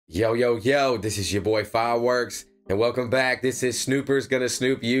Yo, yo, yo, this is your boy Fireworks, and welcome back. This is Snoopers Gonna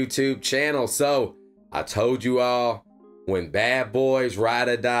Snoop YouTube channel. So, I told you all, when Bad Boys Ride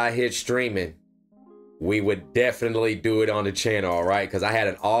or Die hit streaming, we would definitely do it on the channel, all right? Because I had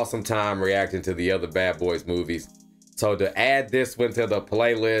an awesome time reacting to the other Bad Boys movies. So to add this one to the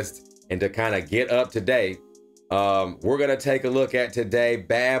playlist and to kind of get up to date, we're gonna take a look at today,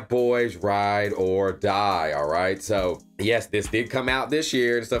 Bad Boys Ride or Die, all right? So yes, this did come out this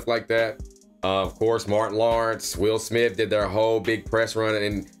year and stuff like that. Of course, Martin Lawrence, Will Smith did their whole big press run,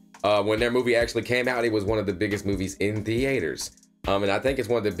 and when their movie actually came out, it was one of the biggest movies in theaters. And I think it's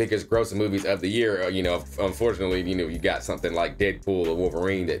one of the biggest grossing movies of the year. You know, unfortunately, you know, you got something like Deadpool or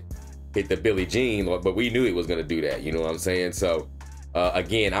Wolverine that hit the Billie Jean, but we knew it was gonna do that, you know what I'm saying? So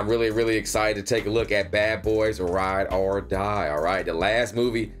again, I'm really excited to take a look at Bad Boys Ride or Die, all right? The last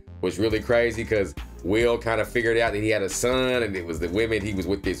movie was really crazy because Will kind of figured out that he had a son, and it was the women, he was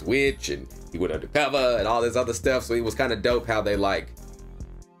with this witch, and he went undercover and all this other stuff. So it was kind of dope how they like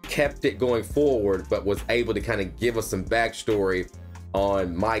kept it going forward, but was able to kind of give us some backstory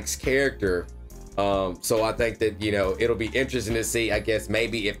on Mike's character. So I think that, you know, it'll be interesting to see, I guess,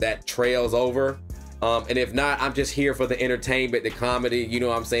 maybe if that trails over. And if not, I'm just here for the entertainment, the comedy, you know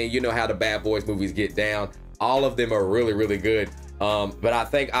what I'm saying? You know how the Bad Boys movies get down. All of them are really good. But I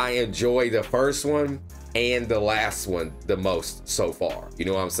think I enjoy the first one and the last one the most so far. You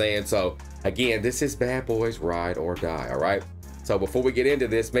know what I'm saying? So again, this is Bad Boys Ride or Die, all right? So before we get into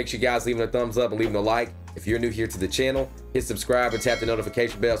this, make sure you guys leaving a thumbs up and leaving a like. If you're new here to the channel, hit subscribe and tap the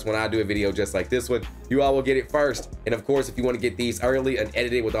notification bell so when I do a video just like this one, you all will get it first. And of course, if you want to get these early and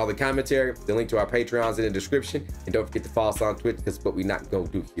edited with all the commentary, the link to our Patreon's in the description. And don't forget to follow us on Twitter, because what we're not going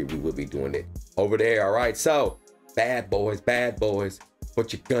to do here, we will be doing it over there, all right? So, bad boys,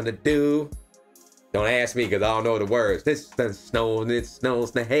 what you gonna do? Don't ask me, because I don't know the words. This snows, it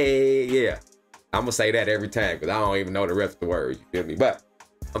snows, hey, yeah. I'm gonna say that every time, because I don't even know the rest of the words, you feel me? But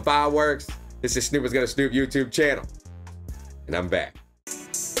I'm Fireworks. This is Snoopers Gonna Snoop YouTube channel, and I'm back.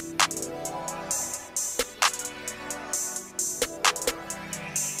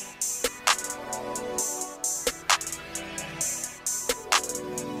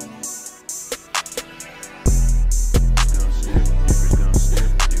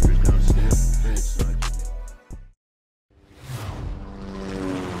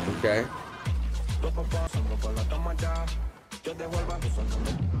 Okay.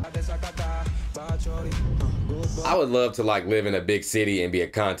 I would love to like live in a big city and be a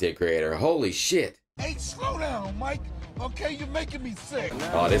content creator. Holy shit. Hey, slow down, Mike. Okay, you're making me sick.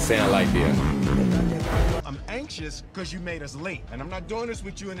 Oh, this sound like this. I'm anxious because you made us late. And I'm not doing this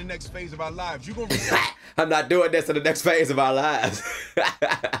with you in the next phase of our lives. You're gonna I'm not doing this in the next phase of our lives.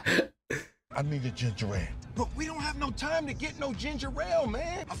 I need a ginger ale. But we don't have no time to get no ginger ale,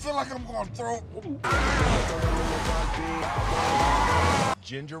 man. I feel like I'm gonna throw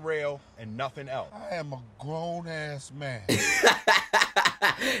ginger ale and nothing else. I am a grown-ass man.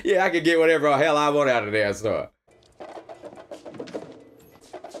 Yeah, I can get whatever the hell I want out of there, so.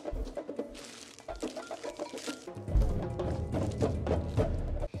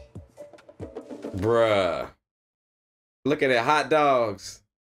 Bruh. Look at that, hot dogs.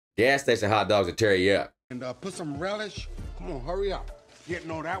 Gas station hot dogs will tear you up. And put some relish. Come on, hurry up. Yeah,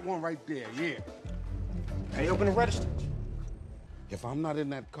 no, that one right there, yeah. Hey, open the register. If I'm not in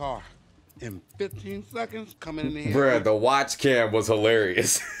that car in 15 seconds, coming in here. Bruh, the watch cam was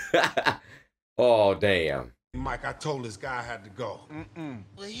hilarious. Oh, damn. Mike, I told this guy I had to go.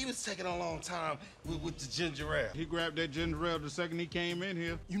 Well, he was taking a long time with the ginger ale. He grabbed that ginger ale the second he came in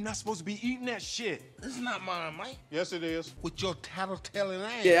here. You're not supposed to be eating that shit. This is not mine, Mike. Yes, it is. With your tattletelling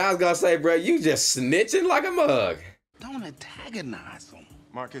ass. Yeah, I was gonna say, bro, you just snitching like a mug. Don't antagonize him.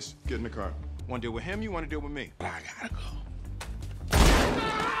 Marcus, get in the car. Want to deal with him, you want to deal with me? But I gotta go.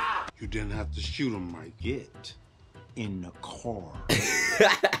 You didn't have to shoot him, Mike. Get in the car.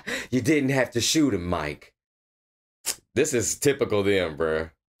 You didn't have to shoot him, Mike. This is typical them, bruh.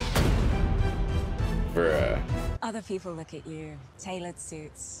 Bruh. Other people look at you, tailored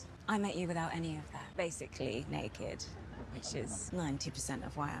suits. I met you without any of that. Basically naked, which is 90%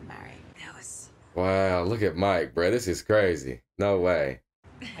 of why I'm married. That was... Wow, look at Mike, bruh. This is crazy. No way.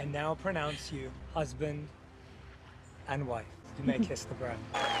 I now pronounce you husband and wife. You may kiss the bride.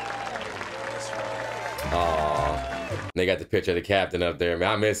 Aww. They got the picture of the captain up there, man.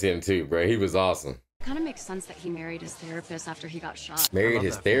 I miss him too, bruh. He was awesome. Kind of makes sense that he married his therapist after he got shot. Married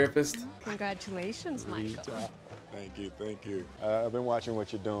his therapist? Congratulations, Michael. Thank you. I've been watching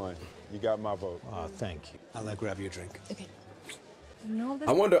what you're doing. You got my vote. Oh, thank you. I'll grab you a drink. Okay. No,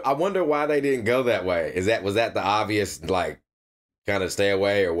 I wonder why they didn't go that way. Was that the obvious, like, kind of stay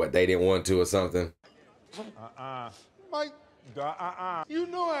away or what they didn't want to or something? Mike, you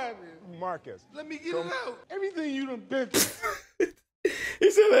know how it is. Marcus. Let me get it out. Everything you done been through.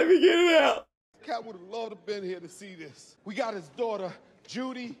 He said, let me get it out. Cat would have loved to been here to see this. We got his daughter,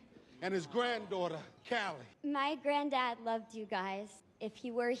 Judy, and his granddaughter, Callie. My granddad loved you guys. If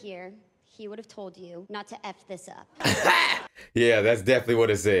he were here, he would have told you not to F this up. Yeah, that's definitely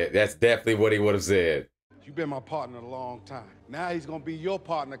what it said. That's definitely what he would have said. You've been my partner a long time. Now he's gonna be your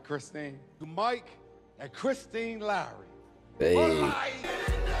partner, Christine. Mike and Christine Lowrey. Hey.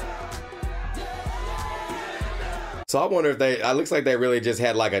 So I wonder if it looks like they really just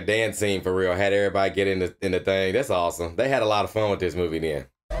had like a dance scene for real. Had everybody get in the thing. That's awesome. They had a lot of fun with this movie then.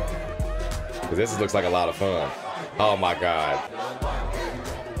 Cause this looks like a lot of fun. Oh my God.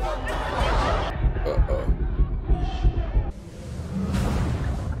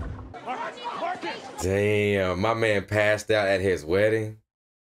 Damn, my man passed out at his wedding.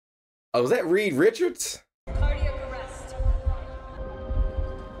 Oh, was that Reed Richards? Cardiac arrest.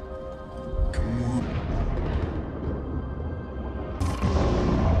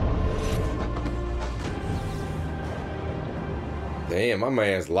 Damn, my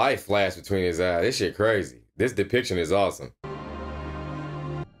man's life flashed between his eyes. This shit crazy. This depiction is awesome.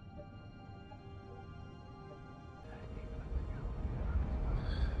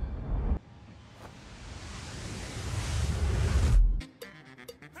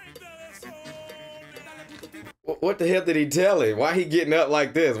 What the hell did he tell him? Why he getting up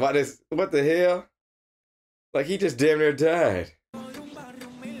like this? What the hell? Like he just damn near died.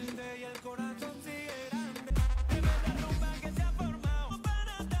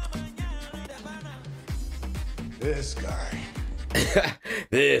 This guy.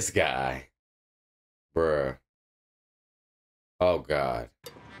 This guy. Bruh. Oh God.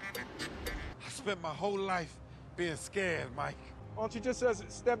 I spent my whole life being scared, Mike. Why don't you just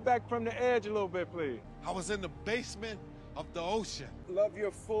step back from the edge a little bit, please? I was in the basement of the ocean. Love your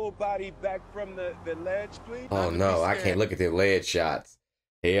full body back from the ledge, please. Oh no, I can't look at the lead shots.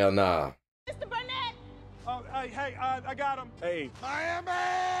 Hell nah. Mr. Burnett! Oh, hey, I got him. Hey.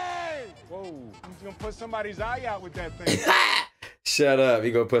 Miami! Whoa, I'm just gonna put somebody's eye out with that thing. Shut up,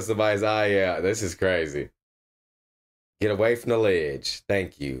 you gonna put somebody's eye out. This is crazy. Get away from the ledge.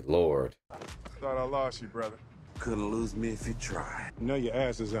 Thank you, Lord. Thought I lost you, brother. Couldn't lose me if you tried. You know your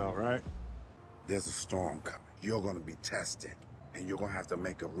ass is out, right? There's a storm coming. You're gonna be tested, and you're gonna have to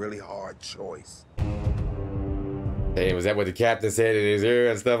make a really hard choice. Hey, was that what the captain said in his ear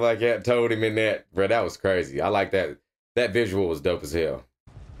and stuff like that? Told him in that. Bro, that was crazy. I like that. That visual was dope as hell.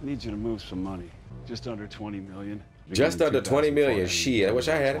 I need you to move some money. Just under 20 million. Just under 20 million. Shit, I wish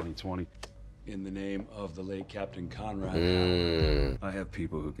I had it. 2020. In the name of the late Captain Conrad. I have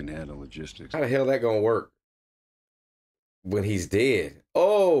people who can handle logistics. How the hell that gonna work when he's dead?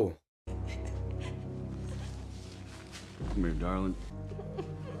 Oh. Come here, darling.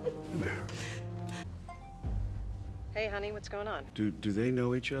 Hey, honey, what's going on? Do they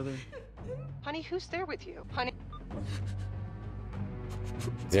know each other? Honey, who's there with you? Honey.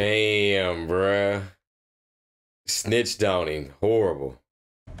 Damn, bruh. Snitched on him. Horrible.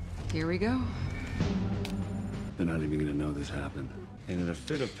 Here we go. They're not even gonna know this happened. And in a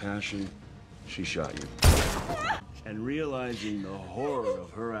fit of passion, she shot you. And realizing the horror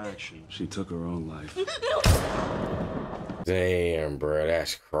of her action, she took her own life. Damn, bruh.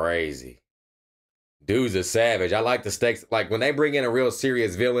 That's crazy. Dude's a savage. I like the stakes. Like when they bring in a real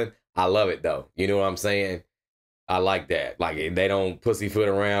serious villain, I love it though. You know what I'm saying? I like that. Like they don't pussyfoot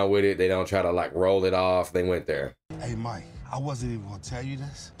around with it. They don't try to like roll it off. They went there. Hey, Mike, I wasn't even gonna tell you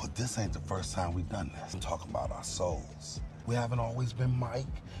this, but this ain't the first time we've done this. I'm talking about our souls. We haven't always been Mike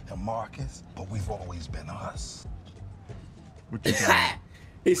and Marcus, but we've always been us. What you talking?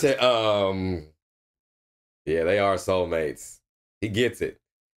 He said, yeah, they are soulmates. He gets it.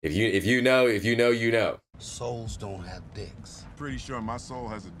 If you know, you know. Souls don't have dicks. Pretty sure my soul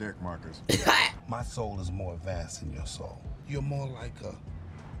has a dick, Marcus. My soul is more advanced than your soul. You're more like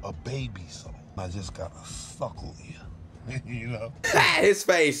a baby soul. I just gotta suckle you. You know? His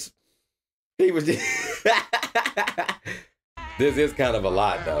face. He was. This is kind of a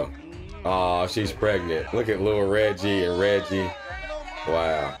lot, though. Oh, she's pregnant. Look at little Reggie and Reggie.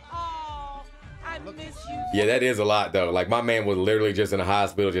 Wow. Yeah, that is a lot, though. Like, my man was literally just in the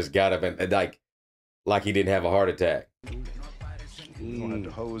hospital, just got up and like he didn't have a heart attack. You're gonna have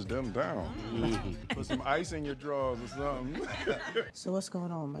to hose them down. Put some ice in your drawers or something. So what's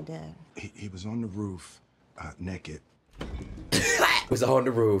going on, my dad? He was on the roof, naked. Was on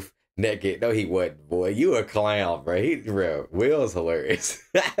the roof, naked. No, he wasn't, boy. You a clown, bro. Will's hilarious.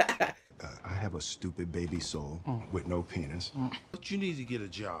 I have a stupid baby soul with no penis. But you need to get a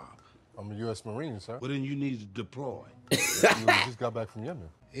job. I'm a U.S. Marine, sir. Well, then you need to deploy. You just got back from Yemen.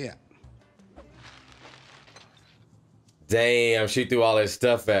 Yeah. Damn, she threw all that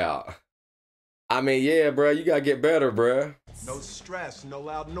stuff out. I mean, yeah, bro, you gotta get better, bro. No stress, no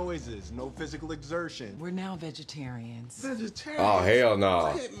loud noises, no physical exertion. We're now vegetarians. Vegetarian? Oh, hell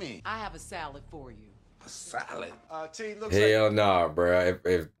no. Look at me. I have a salad for you. A salad? T, looks Hell like... no, bro.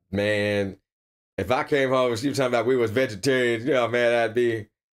 If I came home and she was talking about we was vegetarians, you know, man,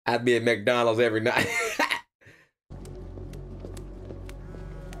 I'd be at McDonald's every night.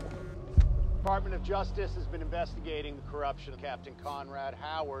 Department of Justice has been investigating the corruption. Captain Conrad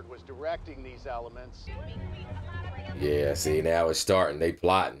Howard was directing these elements. Yeah, see, now it's starting. They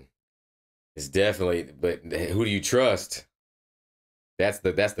plotting. It's definitely, but who do you trust? That's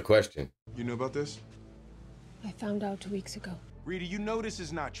the question. You know about this? I found out 2 weeks ago. Rita, you know this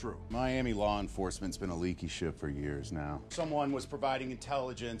is not true. Miami law enforcement's been a leaky ship for years now. Someone was providing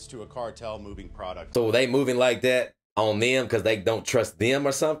intelligence to a cartel moving product. So they moving like that on them because they don't trust them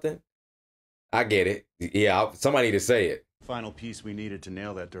or something? I get it. Yeah, somebody need to say it. Final piece we needed to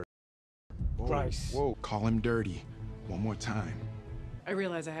nail that dirty. Bryce. Whoa, call him dirty. One more time. I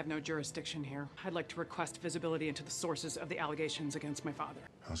realize I have no jurisdiction here. I'd like to request visibility into the sources of the allegations against my father.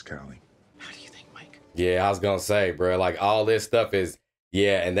 How's Callie? How do you think, Mike? Yeah, I was gonna say, bro, like all this stuff is,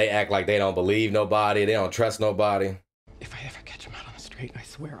 yeah, and they act like they don't believe nobody, they don't trust nobody. If I ever catch him out on the street, I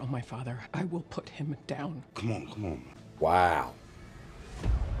swear on my father, I will put him down. Come on. Wow.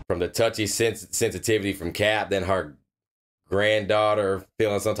 From the touchy sensitivity from Cap, then her granddaughter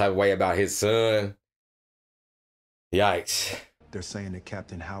feeling some type of way about his son. Yikes. They're saying that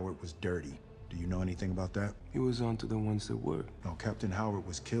Captain Howard was dirty. Do you know anything about that? He was on to the ones that were. No, Captain Howard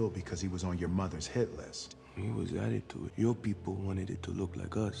was killed because he was on your mother's hit list. He was added to it. Your people wanted it to look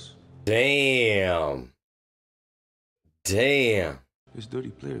like us. Damn. There's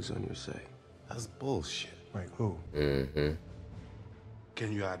dirty players on your side. That's bullshit. Like who? Mm-hmm.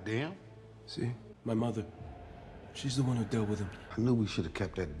 Can you ID him? See? My mother. She's the one who dealt with him. I knew we should have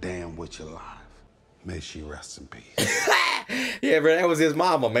kept that damn witch alive. May she rest in peace. Yeah, bro, that was his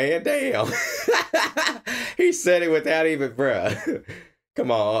mama, man. Damn. He said it without even, bruh.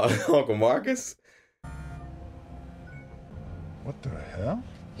 Come on, Uncle Marcus. What the hell?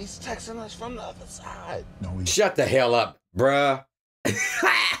 He's texting us from the other side. No, Shut the hell up, bruh.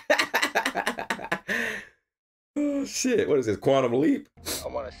 Oh, shit. What is this, Quantum Leap? I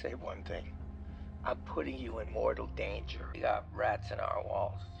want to say one thing. I'm putting you in mortal danger. We got rats in our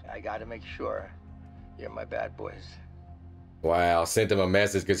walls. I got to make sure you're my bad boys. Wow, sent him a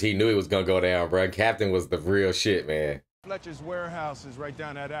message because he knew he was going to go down, bro. Captain was the real shit, man. Fletcher's warehouse is right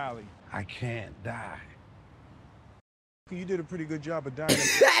down that alley. I can't die. You did a pretty good job of dying.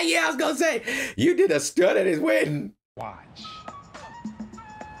 Yeah, I was going to say, you did a strut at his wedding. Watch.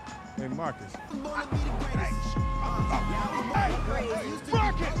 Hey, Marcus.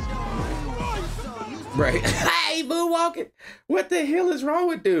 Right. Hey, moonwalking. What the hell is wrong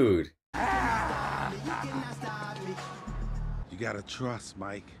with dude? You gotta trust,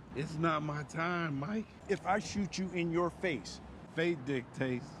 Mike. It's not my time, Mike. If I shoot you in your face, Fate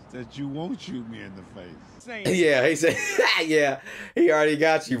dictates that you won't shoot me in the face. Yeah, he said, yeah, he already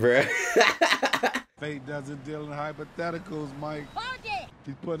got you, bro. Fate doesn't deal in hypotheticals, Mike.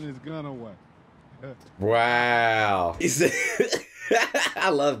 He's putting his gun away. Wow. He said, I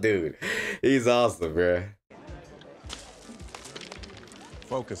love dude. He's awesome, bro.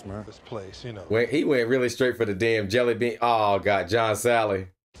 Focus, man. This place, you know. He went really straight for the damn jelly bean. Oh, God, John Sally.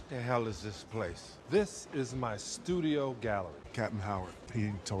 What the hell is this place? This is my studio gallery. Captain Howard,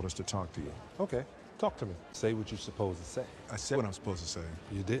 he told us to talk to you. Okay, talk to me. Say what you're supposed to say. I said what I'm supposed to say.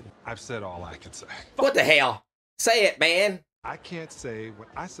 You didn't. I've said all I can say. What the hell? Say it, man. I can't say what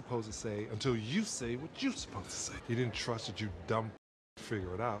I'm supposed to say until you say what you're supposed to say. He didn't trust that you dumb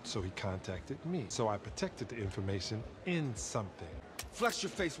figure it out, so he contacted me. So I protected the information in something. Flex your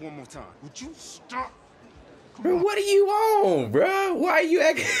face one more time. Would you stop? Bro, what are you on, bro? Why are you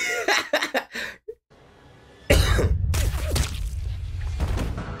acting?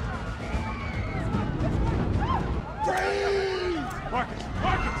 Marcus!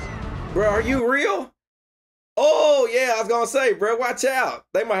 Bro, are you real? Oh, yeah, I was gonna say, bro, watch out.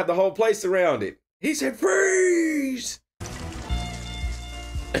 They might have the whole place surrounded. He said, freeze!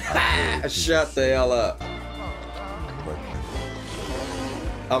 Shut the hell up.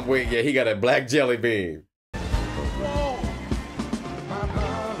 I'm weak, yeah, he got a black jelly bean.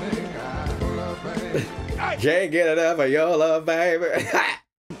 Can't get enough of your love, baby.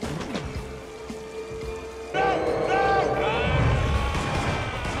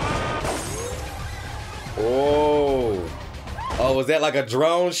 Oh. Oh, was that like a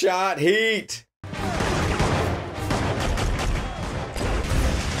drone shot? Heat.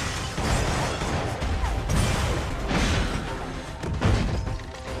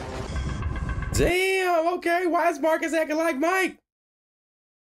 Damn, okay. Why is Marcus acting like Mike?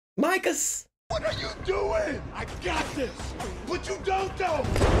 Micus. What are you doing? I got this. But you don't know.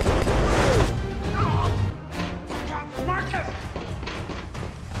 Marcus!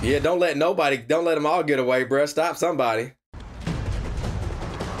 Yeah, don't let them all get away, bruh. Stop somebody.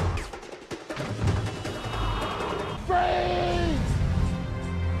 Freeze!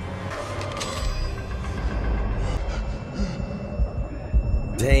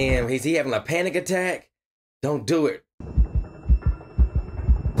 Damn, is he having a panic attack? Don't do it.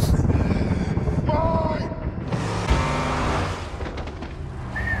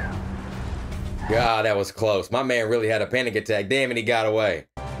 God, that was close. My man really had a panic attack. Damn, and he got away.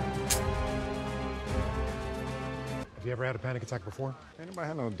 Have you ever had a panic attack before? Anybody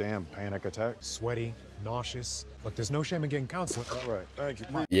had no damn panic attack? Sweaty, nauseous. Look, there's no shame in getting counseling. All right, thank you.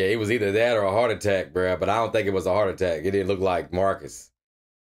 Yeah, it was either that or a heart attack, bruh. But I don't think it was a heart attack. It didn't look like Marcus.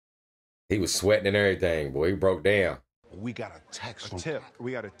 He was sweating and everything, boy. He broke down. We got a text. A tip.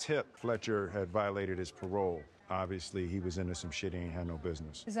 We got a tip. Fletcher had violated his parole. Obviously, he was into some shit he ain't had no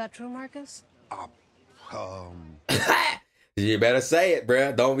business. Is that true, Marcus? You better say it,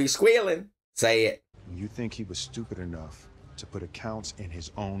 bruh. Don't be squealing. Say it. You think he was stupid enough to put accounts in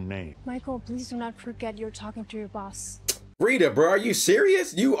his own name? Michael, please do not forget you're talking to your boss. Rita, bro, are you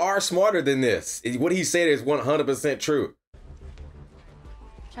serious? You are smarter than this. What he said is 100% true.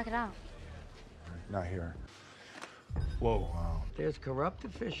 Check it out. Not here. Whoa. Wow. There's corrupt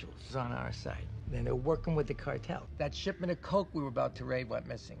officials on our side. And they're working with the cartel. That shipment of coke we were about to raid went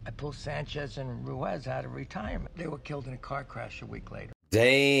missing. I pulled Sanchez and Ruiz out of retirement. They were killed in a car crash a week later.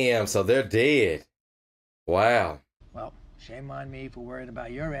 Damn, so they're dead. Wow. Well, shame on me for worrying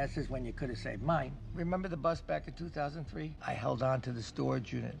about your asses when you could have saved mine. Remember the bus back in 2003? I held on to the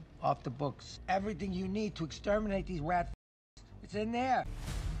storage unit. Off the books. Everything you need to exterminate these rat it's in there.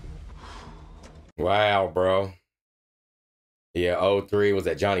 Wow, bro. Yeah, 03 was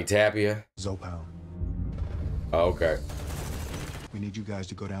that Johnny Tapia? Zopal. Oh, okay. We need you guys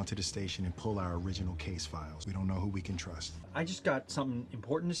to go down to the station and pull our original case files. We don't know who we can trust. I just got something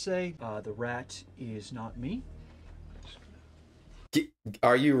important to say. The rat is not me.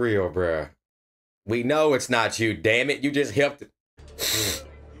 Are you real, bruh? We know it's not you, damn it. You just helped it.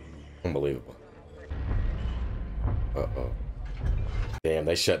 Unbelievable. Uh-oh. Damn,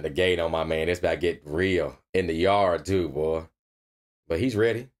 they shutting the gate on my man. It's about to get real. In the yard, too, boy. But he's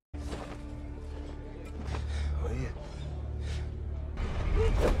ready.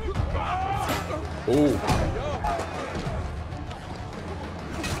 Ooh.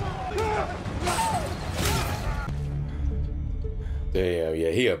 Damn,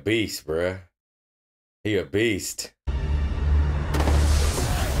 yeah, he a beast, bruh. He a beast.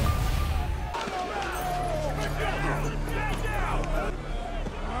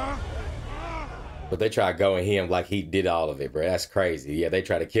 But they try to go at him like he did all of it, bro. That's crazy. Yeah, they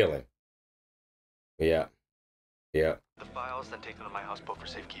try to kill him. Yeah. Yeah. The files, then take them to my houseboat for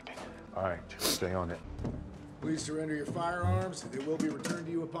safekeeping. All right, stay on it. Please surrender your firearms. They will be returned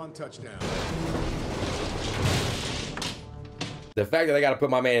to you upon touchdown. The fact that they got to put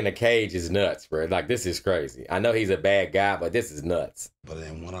my man in a cage is nuts, bro. Like, this is crazy. I know he's a bad guy, but this is nuts. But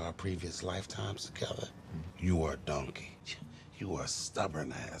in one of our previous lifetimes together, you were a donkey. You were a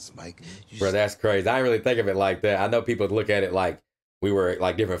stubborn ass, Mike. Bro, that's crazy. I didn't really think of it like that. I know people look at it like we were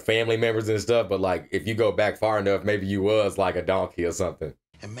like different family members and stuff, but like if you go back far enough, maybe you was like a donkey or something.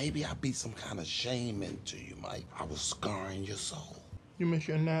 And maybe I beat some kind of shame into you, Mike. I was scarring your soul. You miss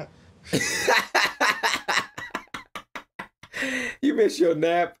your nap? You miss your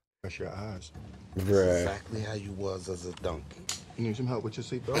nap? That's your eyes. Bruh. Exactly how you was as a donkey. You need some help with your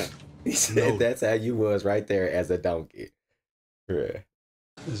seatbelt? He said that's how you was right there as a donkey. Bruh.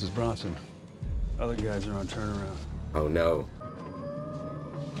 This is Bronson. Other guys are on turnaround. Oh no.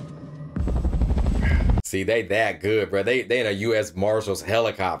 See, they that good, bro. They in a U.S. Marshals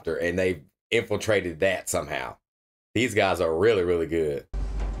helicopter and they infiltrated that somehow. These guys are really, really good.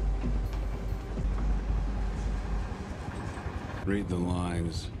 Read the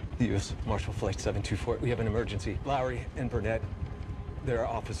lines. U.S. Marshal Flight 724. We have an emergency. Lowrey and Burnett. There are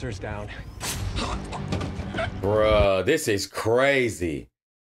officers down. Bruh, this is crazy.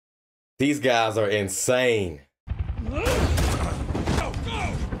 These guys are insane. Go!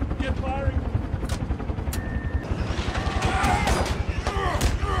 Get firing!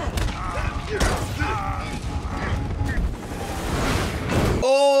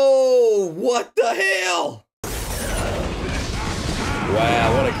 Oh, what the hell?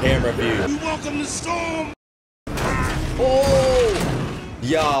 camera view. We welcome the storm. Oh,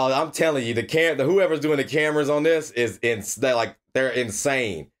 y'all! I'm telling you, the whoever's doing the cameras on this is they're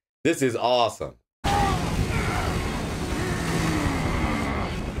insane. This is awesome.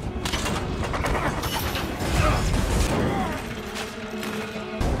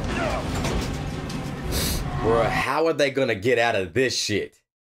 Bruh, how are they gonna get out of this shit?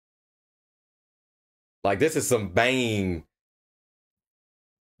 Like, this is some Bane.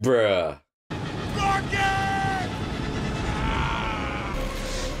 Bruh.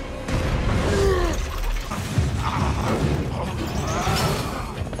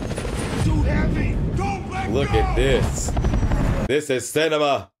 Look at this. This is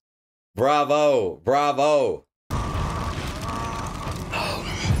cinema. Bravo. Bravo.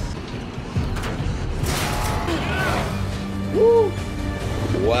 Woo.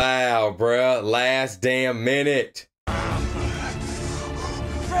 Wow, bruh. Last damn minute.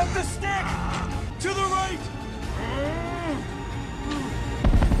 Grab the stick! To the right!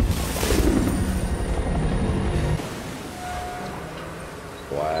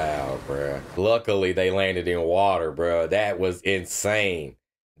 Wow, bruh. Luckily, they landed in water, bruh. That was insane.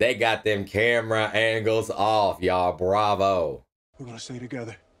 They got them camera angles off, y'all. Bravo. We're gonna stay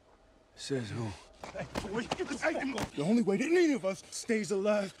together. Says who? The only way that any of us stays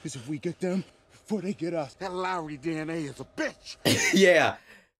alive is if we get them before they get us. That Lowrey DNA is a bitch. Yeah.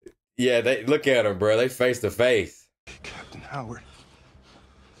 Yeah, they look at them, bro. They face to face. Captain Howard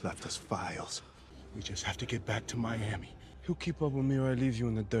left us files. We just have to get back to Miami. He'll keep up with me or I leave you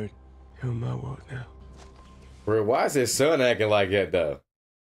in the dirt. You're in my world now. Bro, why is his son acting like that, though?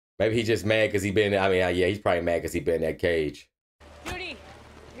 Maybe he's just mad because he been, yeah, he's probably mad because he been in that cage. Judy,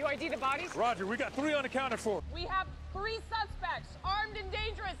 you ID the bodies? Roger, we got 3 unaccounted for. We have 3 suspects, armed and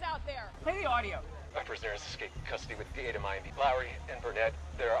dangerous out there. Play the audio. My prisoners escaped custody with DA to Miami. Lowrey and Burnett,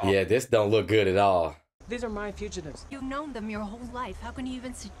 they're all... Yeah, this don't look good at all. These are my fugitives. You've known them your whole life. How can you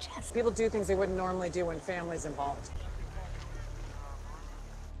even suggest? People do things they wouldn't normally do when family's involved.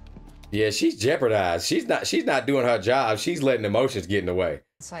 Yeah, she's jeopardized. She's not doing her job. She's letting emotions get in the way.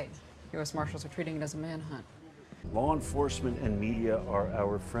 Site. U.S. Marshals are treating it as a manhunt. Law enforcement and media are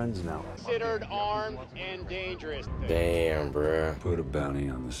our friends now. Considered armed and dangerous. Damn, bruh. Put a bounty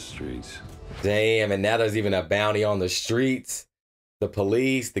on the streets. Damn, and now there's even a bounty on the streets. The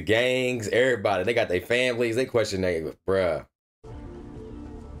police, the gangs, everybody. They got their families. They question their, bruh.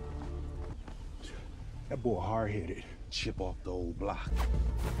 That boy hard-headed. Chip off the old block.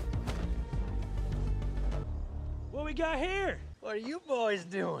 What we got here? What are you boys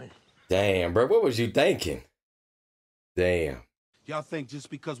doing? Damn, bro. What was you thinking? Damn. Y'all think just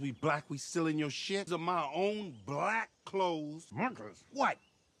because we black, we stealing your shit? These are my own black clothes. Marcus. What?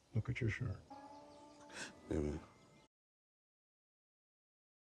 Look at your shirt. Yeah, man.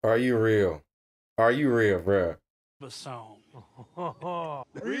 Are you real? Are you real, bro? The song.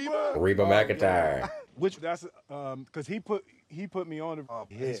 Reba? Reba McEntire. Which that's because he put me on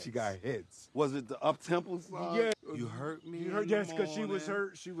the Hits. She got hits. Was it the up-tempo song? Yeah. You hurt me. You heard, yes, because she was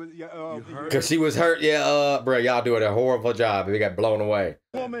hurt. She was You hurt Because she was hurt. Yeah, bro, y'all doing a horrible job. We got blown away.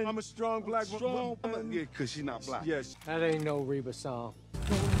 woman. I'm a strong black woman. Yeah, because she's not black. Yes. That ain't no Reba song.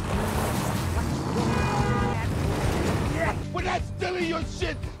 We're not stealing your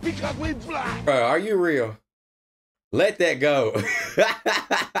shit because we black. Bro, are you real? Let that go.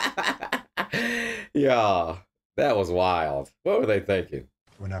 Y'all, that was wild. What were they thinking?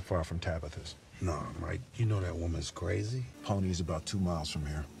 We're not far from Tabitha's. No, Mike, you know that woman's crazy. Pony's about 2 miles from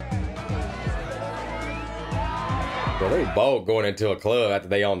here. Bro, they bold going into a club after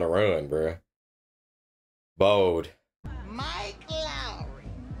they on the run, bro. Bold. Mike Lowrey.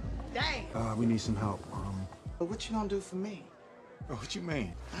 Dang. We need some help. What you gonna do for me? What you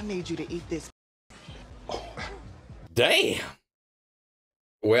mean? I need you to eat this. Damn.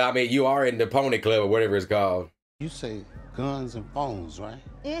 Well, I mean, you are in the Pony Club or whatever it's called. You say guns and phones, right?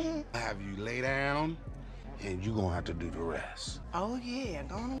 Mm-hmm. I have you lay down, and you gonna have to do the rest. Oh yeah,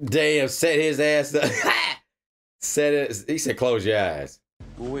 gonna. Damn, set his ass up. Set it. He said, close your eyes.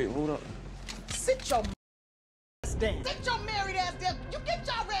 Wait, hold up. Sit your ass down. Sit your married ass down. You get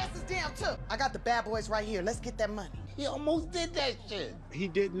your asses down too. I got the bad boys right here. Let's get that money. He almost did that shit. He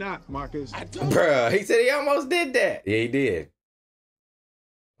did not, Marcus. Bruh, he said he almost did that. Yeah, he did.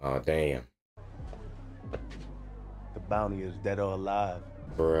 Oh, damn. The bounty is dead or alive.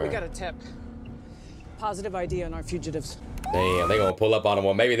 Bruh. We got a tip. Positive ID on our fugitives. Damn, they gonna pull up on him.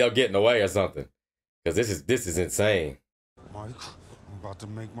 Well, maybe they'll get in the way or something. Because this is insane. Mike, I'm about to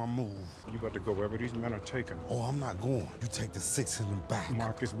make my move. You about to go wherever these men are taken. Oh, I'm not going. You take the 6 in the back.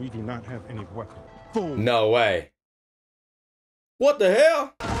 Marcus, we do not have any weapons. No way. What the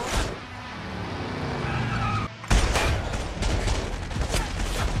hell?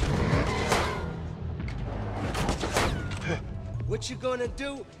 What you gonna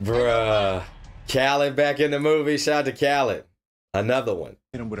do? Bruh. Khaled back in the movie. Shout out to Khaled. Another one.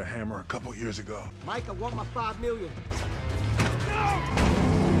 Hit him with a hammer a couple years ago. Mike, I want my $5 million.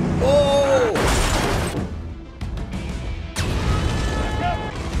 Oh!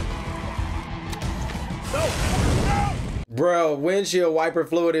 Bro, windshield wiper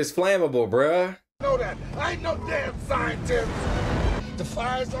fluid is flammable, bruh. Know that. I ain't no damn scientist. The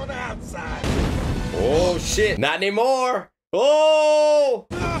fire's on the outside. Oh shit, not anymore. Oh!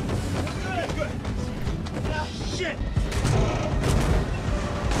 Shit.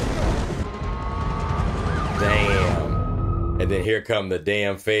 Damn. And then here come the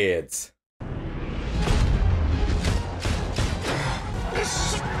damn feds.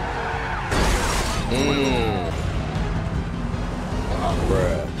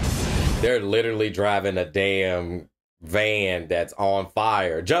 Bruh. They're literally driving a damn van that's on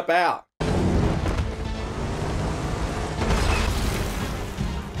fire. Jump out.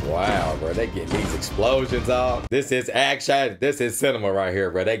 Wow, bro, they getting these explosions off. This is action. This is cinema right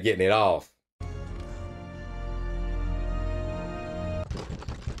here, bro. They getting it off.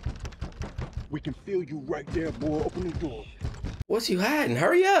 We can feel you right there, boy. Open the door. What's you hiding?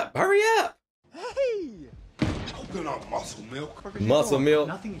 Hurry up. Hurry up. Hey! Open up muscle milk. Muscle milk.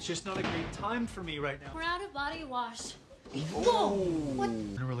 Nothing. It's just not a great time for me right now. We're out of body wash. Whoa! What?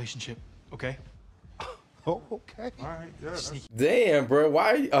 In a relationship, okay? Oh, okay. All right. Yeah. Damn, bro.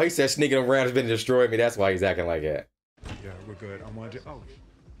 Why? Oh, he said sneaking around has been destroyed me. That's why he's acting like that. Yeah, we're good. I wanted to. Oh.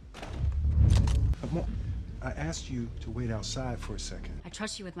 I asked you to wait outside for a second. I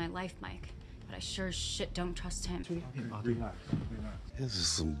trust you with my life, Mike, but I sure as shit don't trust him. Relax. This is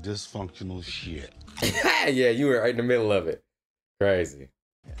some dysfunctional shit. Yeah, you were right in the middle of it. Crazy.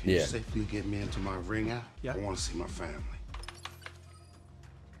 Can you Yeah. safely get me into my ring out? Yeah. I want to see my family.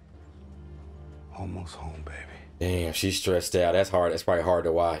 Almost home, baby. Damn, she's stressed out. That's hard. That's probably hard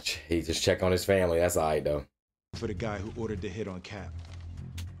to watch. He just check on his family. That's all right, though. For the guy who ordered the hit on Cap,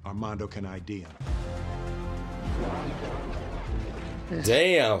 Armando can ID him.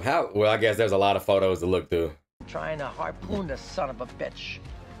 Damn. How? Well, I guess there's a lot of photos to look through. Trying to harpoon the son of a bitch.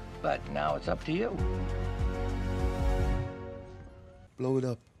 But now it's up to you. Blow it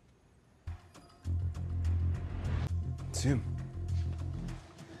up. It's him.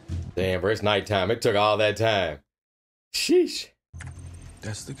 Damn, bro, it's nighttime. It took all that time. Sheesh.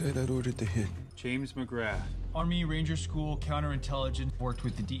 That's the guy that ordered the hit. James McGrath. Army Ranger School, counterintelligence, worked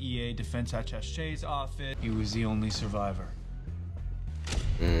with the DEA Defense Attache's office. He was the only survivor.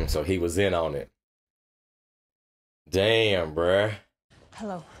 So he was in on it. Damn, bruh.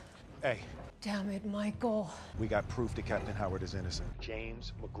 Hello. Hey, Damn it, Michael. we got proof that Captain Howard is innocent.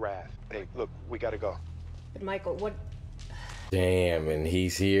 James McGrath. Hey, look, we gotta go. But Michael, what? Damn, and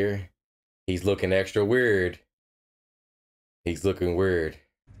he's here. He's looking extra weird. He's looking weird.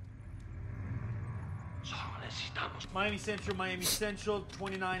 Miami Central,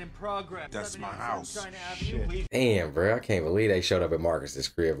 29 in progress. That's my house. Sunshine Avenue. Damn, bro, I can't believe they showed up at Marcus's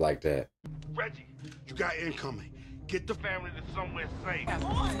crib like that. Reggie, you got incoming. Get the family to somewhere safe.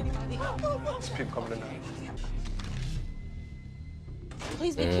 It's people coming tonight.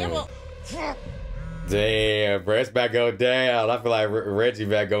 Please be careful. Damn, bro, it's about to go down. I feel like Reggie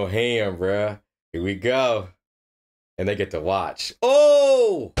about to go ham, bro. Here we go. And they get to watch.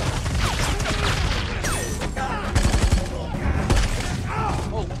 Oh!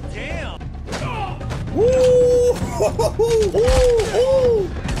 Oh, damn. Woo!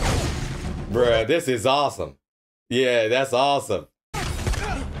 Bruh, this is awesome. Yeah, that's awesome.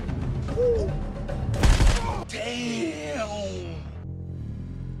 Damn.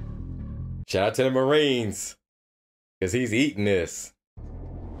 Shout out to the Marines. Because he's eating this.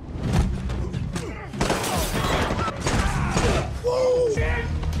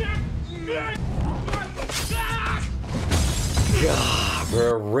 God,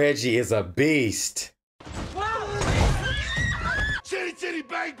 bro, Reggie is a beast. Chitty chitty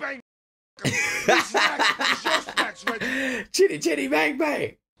bang bang. Chitty chitty bang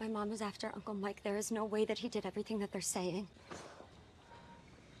bang. My mom is after Uncle Mike. There is no way that he did everything that they're saying.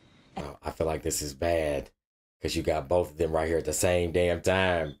 Oh, I feel like this is bad. Because you got both of them right here at the same damn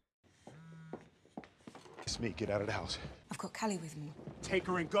time. It's me. Get out of the house. I've got Callie with me. Take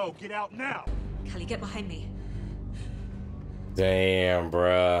her and go. Get out now. Callie, get behind me. Damn,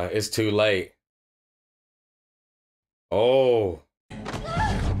 bruh. It's too late. Oh.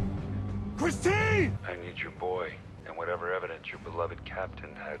 Christine! I need your boy and whatever evidence your beloved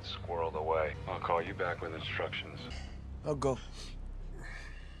captain had squirreled away. I'll call you back with instructions. I'll go.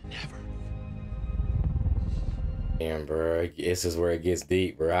 Damn, bro. This is where it gets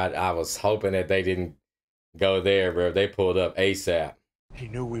deep, bro. I was hoping that they didn't go there, bro. They pulled up ASAP. He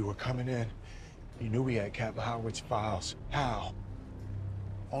knew we were coming in. He knew we had Captain Howard's files. How?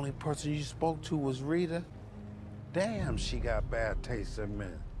 Only person you spoke to was Rita? Damn, she got bad taste in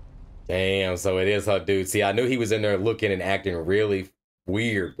men. Damn, so it is her dude. See, I knew he was in there looking and acting really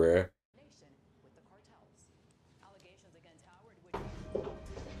weird, bro.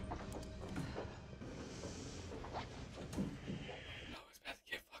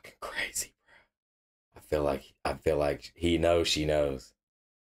 Crazy, bro. I feel like he knows she knows.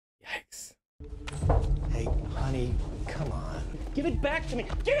 Yikes. Hey, honey, come on. Give it back to me!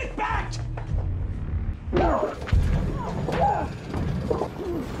 Give it back!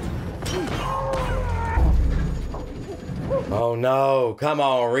 Oh no, come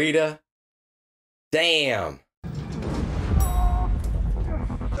on, Rita. Damn.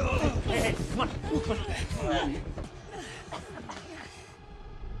 Hey, come on.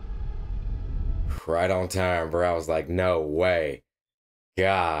 Right on time, bro. I was like, no way.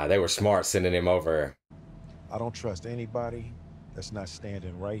 God, they were smart sending him over. I don't trust anybody that's not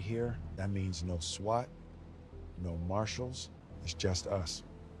standing right here. That means no SWAT, no marshals. It's just us.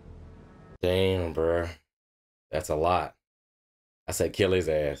 Damn, bro. That's a lot. I said kill his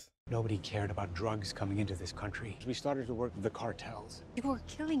ass. Nobody cared about drugs coming into this country. We started to work with the cartels. You were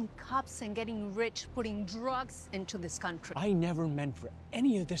killing cops and getting rich, putting drugs into this country. I never meant for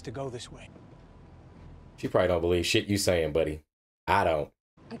any of this to go this way. She probably don't believe shit you saying, buddy. I don't.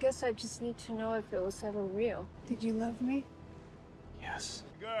 I guess I just need to know if it was ever real. Did you love me? Yes.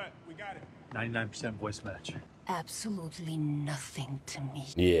 Good, we got it. 99% voice match. Absolutely nothing to me.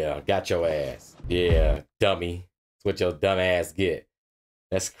 Yeah, got your ass. Yeah, dummy. That's what your dumb ass get.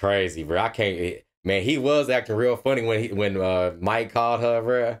 That's crazy, bro. I can't. Man, he was acting real funny when Mike called her,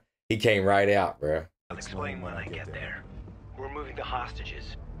 bro. He came right out, bro. I'll explain when I get there. We're moving the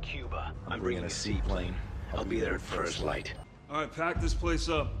hostages. Cuba. I'm bringing a seaplane. I'll be there at first light. All right, pack this place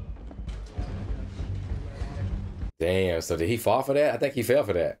up. Damn, so did he fall for that? I think he fell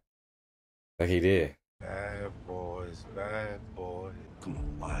for that. I think he did. Bad boys, bad boys. Come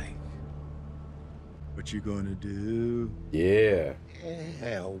on, Mike. What you gonna do? Yeah.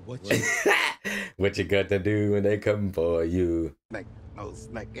 Hell, what you... What you got to do when they come for you? Snake, no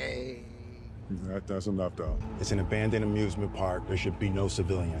snake, hey. That's enough, though. It's an abandoned amusement park. There should be no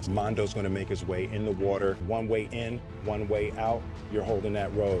civilians. Mondo's gonna make his way in the water. One way in, one way out. You're holding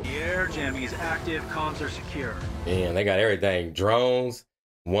that road. The air jamming is active. Comms are secure. Man, they got everything. Drones,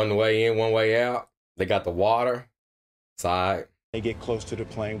 one way in, one way out. They got the water side. They get close to the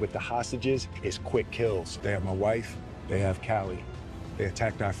plane with the hostages. It's quick kills. They have my wife. They have Callie. They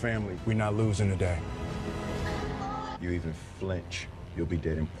attacked our family. We're not losing today. You even flinch, you'll be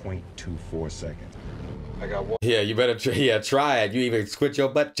dead in 0.24 seconds. I got one. Yeah, you better try it. You even squint your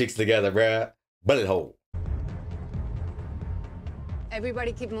butt cheeks together, bruh. Bullet hole.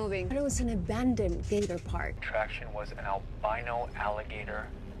 Everybody keep moving. It was an abandoned gator park. Attraction was an albino alligator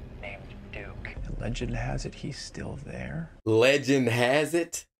named Duke. Legend has it he's still there. Legend has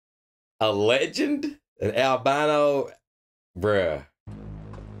it? A legend? An albino? Bruh.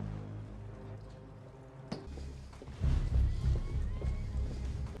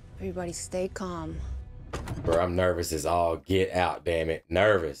 Everybody stay calm. Bro, I'm nervous as all get out, damn it.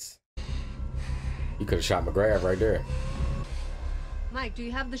 Nervous. You could have shot McGrath right there. Mike, do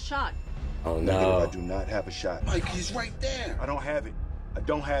you have the shot? Oh, Negative, no. I do not have a shot. Mike, he's right there. I don't have it. I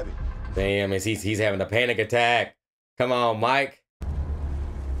don't have it. Damn, he's having a panic attack. Come on, Mike.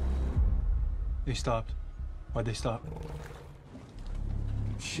 They stopped. Why'd they stop?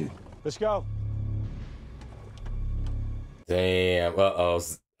 Shit. Let's go. Damn, uh-oh.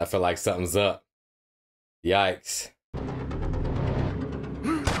 I feel like something's up. Yikes.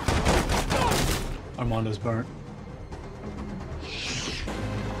 Armando's burnt.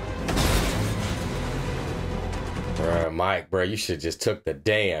 Bro, Mike, bro, you should just took the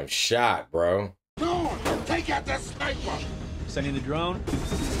damn shot, bro. No, take out that sniper. Sending the drone.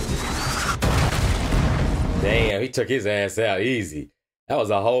 Damn, he took his ass out easy. That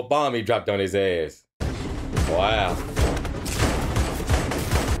was a whole bomb he dropped on his ass. Wow.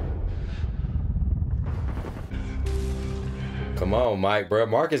 Come on, Mike, bro.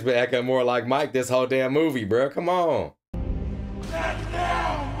 Mark has been acting more like Mike this whole damn movie, bro. Come on. Get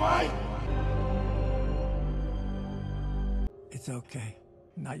down, Mike. It's okay.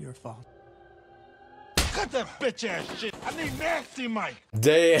 Not your fault. Cut that bitch ass shit. I need nasty Mike.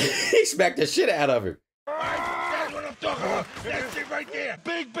 Damn, he smacked the shit out of him. All right, that's what I'm That shit right there.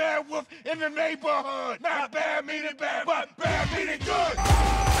 Big bad wolf in the neighborhood. Not bad meaning bad, but bad meaning good.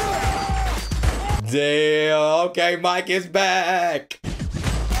 Damn. Okay, Mike is back.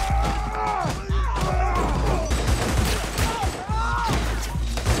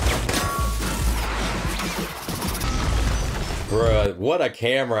 Bruh, what a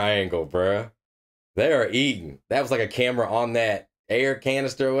camera angle, bruh. They are eating. That was like a camera on that air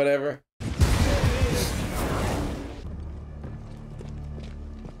canister or whatever.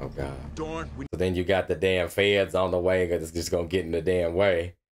 Oh, God. So then you got the damn feds on the way because it's just going to get in the damn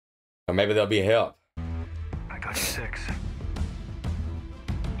way. Or maybe there'll be help. I got 6.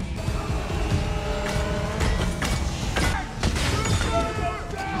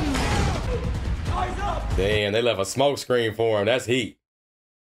 Damn, they left a smoke screen for him. That's heat.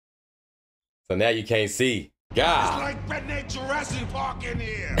 So now you can't see. God. It's like Burnett Jurassic Park in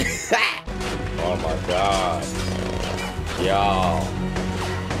here. Oh my God. Y'all.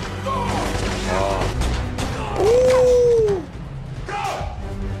 Oh.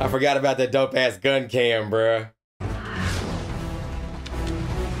 I forgot about that dope ass gun cam, bruh.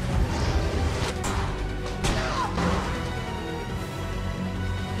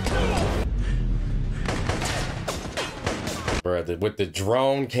 Bruh, with the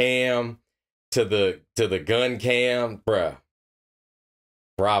drone cam to the gun cam, bruh.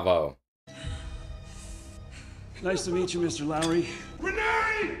 Bravo. Nice to meet you, Mr. Lowrey.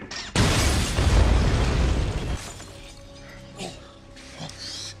 Renee!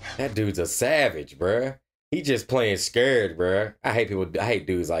 That dude's a savage, bruh. He just playing scared, bruh. I hate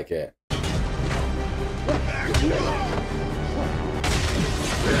dudes like that.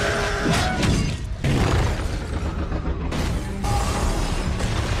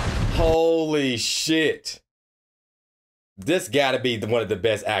 Holy shit. This gotta be one of the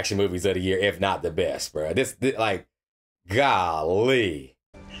best action movies of the year, if not the best, bruh. This like, golly.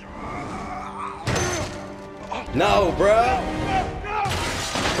 No, bruh.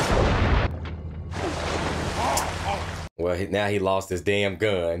 Well, now he lost his damn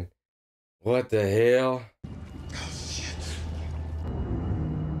gun. What the hell?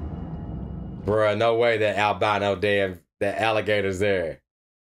 Bruh, no way that albino that alligator's there.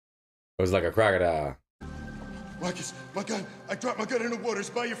 It was like a crocodile. Marcus, my gun. I dropped my gun in the water. It's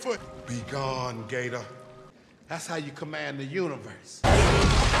by your foot. Be gone, Gator. That's how you command the universe.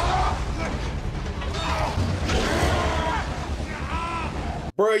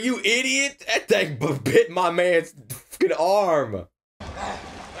 Bro, you idiot! That thing bit my man's fucking arm.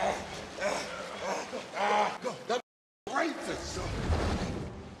 That racist.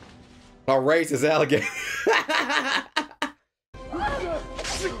 A racist alligator.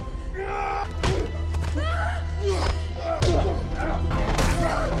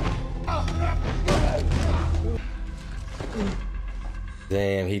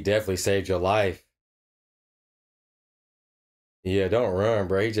 Damn, he definitely saved your life. Yeah, don't run,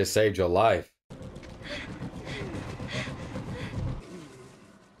 bro. He just saved your life.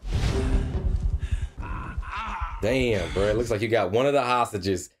 Damn, bro. It looks like you got one of the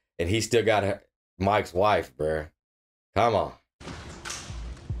hostages and he still got Mike's wife, bro. Come on.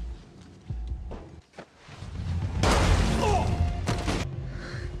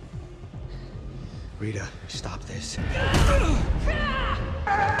 Rita, stop this.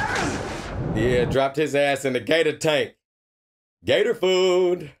 Yeah, dropped his ass in the gator tank. Gator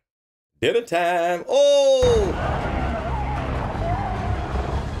food. Dinner time. Oh!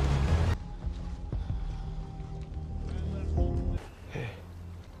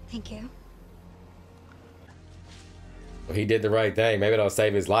 Thank you. Well, he did the right thing. Maybe that'll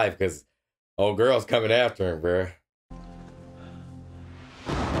save his life because old girl's coming after him, bro.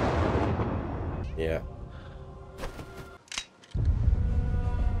 Yeah.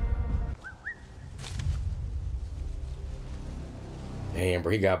 Damn,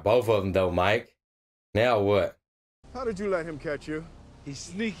 bro, he got both of them though, Mike. Now what? How did you let him catch you? He's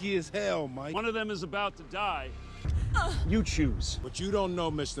sneaky as hell, Mike. One of them is about to die. You choose. What you don't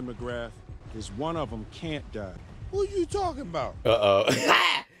know, Mr. McGrath, is one of them can't die. Who are you talking about? Uh-oh.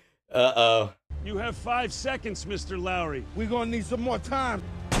 Uh-oh. You have 5 seconds, Mr. Lowrey. We're gonna need some more time.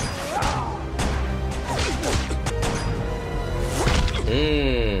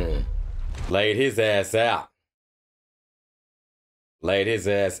 Laid his ass out. Laid his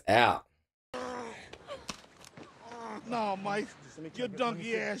ass out. No, Mike. Your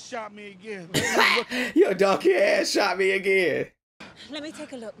donkey ass shot me again. Your donkey ass shot me again. Let me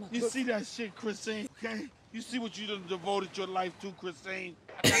take a look, Mom. You see that shit, Christine? Okay? You see what you done devoted your life to, Christine?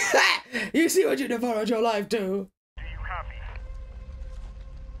 You see what you devoted your life to?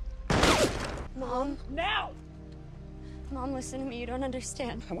 Mom? Now! Mom, listen to me. You don't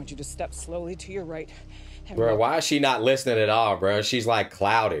understand. I want you to step slowly to your right. Bro, why is she not listening at all, bro? She's like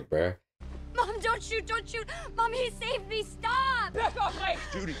clouded, bro. Mom, don't shoot, don't shoot. Mom, he saved me. Stop. Back off, Mike.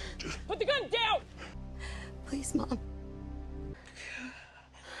 Judy. Put the gun down. Please, Mom.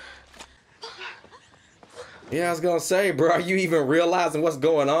 Yeah, I was gonna say, bro, are you even realizing what's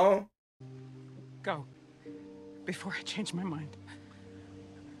going on? Go. Before I change my mind.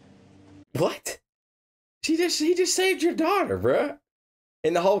 What? He just saved your daughter, bro.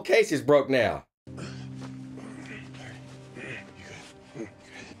 And the whole case is broke now.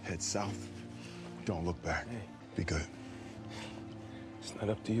 Head south. Don't look back. Be good. It's not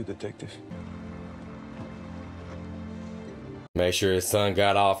up to you, detective. Make sure his son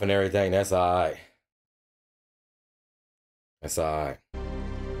got off and everything. That's all right. That's all right.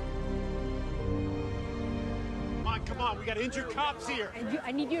 Come on, we got injured cops here.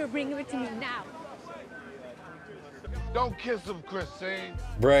 I need you to bring it to me now. Don't kiss him, Christine.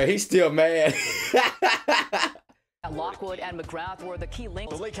 Bruh, he's still mad. Lockwood and McGrath were the key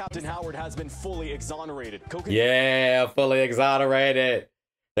links. The late Captain Howard has been fully exonerated. Yeah, fully exonerated.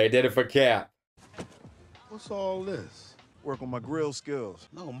 They did it for Cap. What's all this? Work on my grill skills.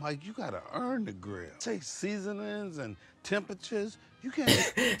 No, Mike, you gotta earn the grill. Take seasonings and temperatures. You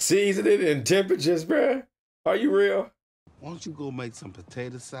can't. Seasoning and temperatures, bruh. Are you real? Why don't you go make some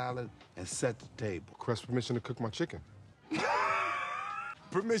potato salad and set the table? Request permission to cook my chicken.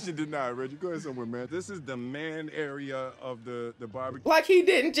 Permission denied, Reggie. Go ahead somewhere, man. This is the man area of the barbecue. Like he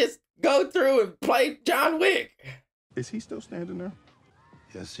didn't just go through and play John Wick. Is he still standing there?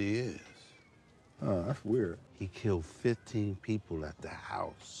 Yes, he is. Oh, that's weird. He killed 15 people at the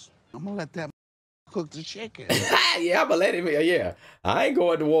house. I'm gonna let that cook the chicken. Yeah, I'm gonna let him. Yeah, I ain't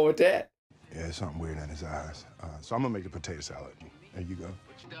going to war with that. Yeah, there's something weird in his eyes. So I'm gonna make the potato salad. There you go.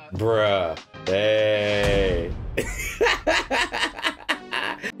 Bruh. Hey.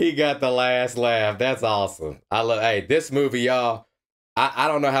 He got the last laugh. That's awesome. Hey, this movie, y'all. I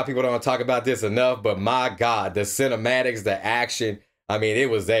don't know how people don't talk about this enough, but my God, the cinematics, the action. I mean, it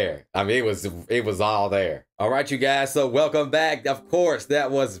was there. I mean, it was all there. All right, you guys. So welcome back. Of course, that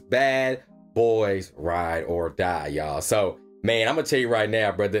was Bad Boys Ride or Die, y'all. So, man, I'm gonna tell you right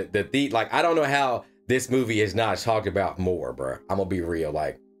now, bro. Like, I don't know how this movie is not talked about more, bro. I'm gonna be real.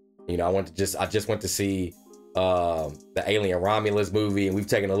 Like, you know, I just went to see the Alien Romulus movie, and we've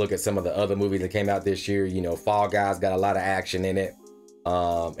taken a look at some of the other movies that came out this year. You know, Fall Guys got a lot of action in it,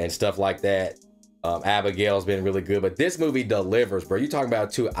 and stuff like that. Abigail's been really good, but this movie delivers, bro. You talking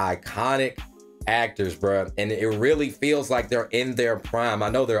about two iconic actors, bro, and it really feels like they're in their prime. I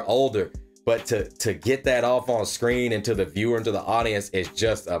know they're older, but to get that off on screen and to the viewer and to the audience is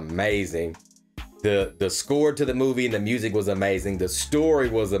just amazing. The score to the movie and the music was amazing. The story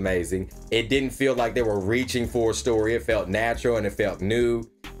was amazing. It didn't feel like they were reaching for a story. It felt natural and it felt new,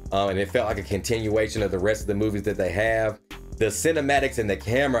 and it felt like a continuation of the rest of the movies that they have. The cinematics and the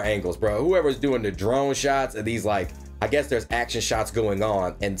camera angles, bro. Whoever's doing the drone shots of these, like, I guess there's action shots going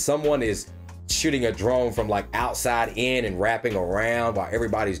on, and someone is shooting a drone from like outside in and wrapping around while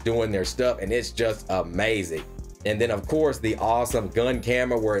everybody's doing their stuff, and it's just amazing. And then of course the awesome gun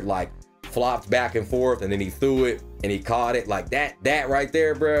camera where it like flopped back and forth, and then he threw it and he caught it like that right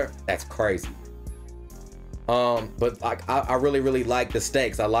there, bro. That's crazy. But like I really like the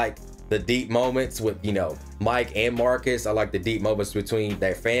stakes. I like the deep moments with, you know, Mike and Marcus. I like the deep moments between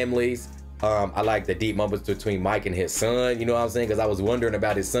their families. I like the deep moments between Mike and his son, you know what I'm saying? Because I was wondering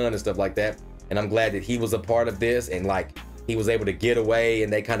about his son and stuff like that. And I'm glad that he was a part of this, and like he was able to get away,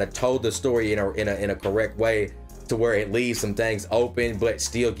 and they kind of told the story in a correct way to where it leaves some things open, but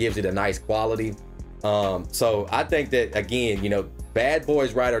still gives it a nice quality. So I think that, again, you know, Bad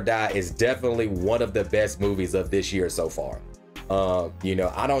Boys Ride or Die is definitely one of the best movies of this year so far. You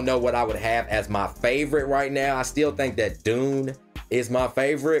know, I don't know what I would have as my favorite right now. I still think that Dune is my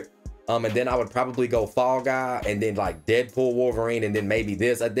favorite. And then I would probably go Fall Guy, and then like Deadpool, Wolverine, and then maybe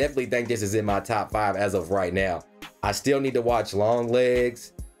this. I definitely think this is in my top 5 as of right now. I still need to watch Long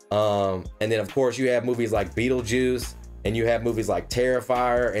Legs. And then of course you have movies like Beetlejuice, and you have movies like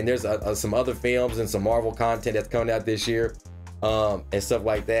Terrifier, and there's some other films and some Marvel content that's coming out this year, and stuff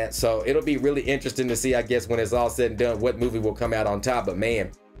like that. So it'll be really interesting to see, I guess, when it's all said and done, what movie will come out on top. But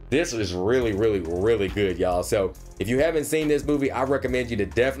man, this is really good, y'all. So if you haven't seen this movie, I recommend you to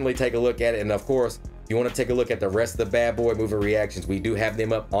definitely take a look at it. And of course, if you want to take a look at the rest of the Bad Boy movie reactions, we do have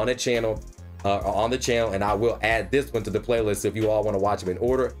them up on the channel, and I will add this one to the playlist. So if you all want to watch them in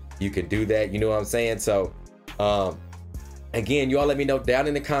order, you can do that. You know what I'm saying? So again, you all let me know down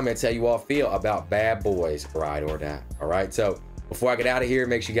in the comments how you all feel about Bad Boys Ride or Die. All right, so Before I get out of here,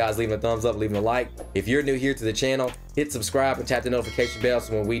 make sure you guys leave a thumbs up, leave a like. If you're new here to the channel, hit subscribe and tap the notification bell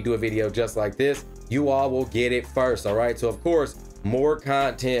so when we do a video just like this, you all will get it first, all right? So of course, more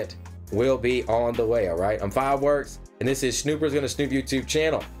content will be on the way, all right? I'm Fireworks, and this is Snoopers Gonna Snoop YouTube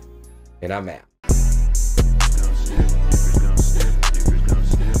channel, and I'm out.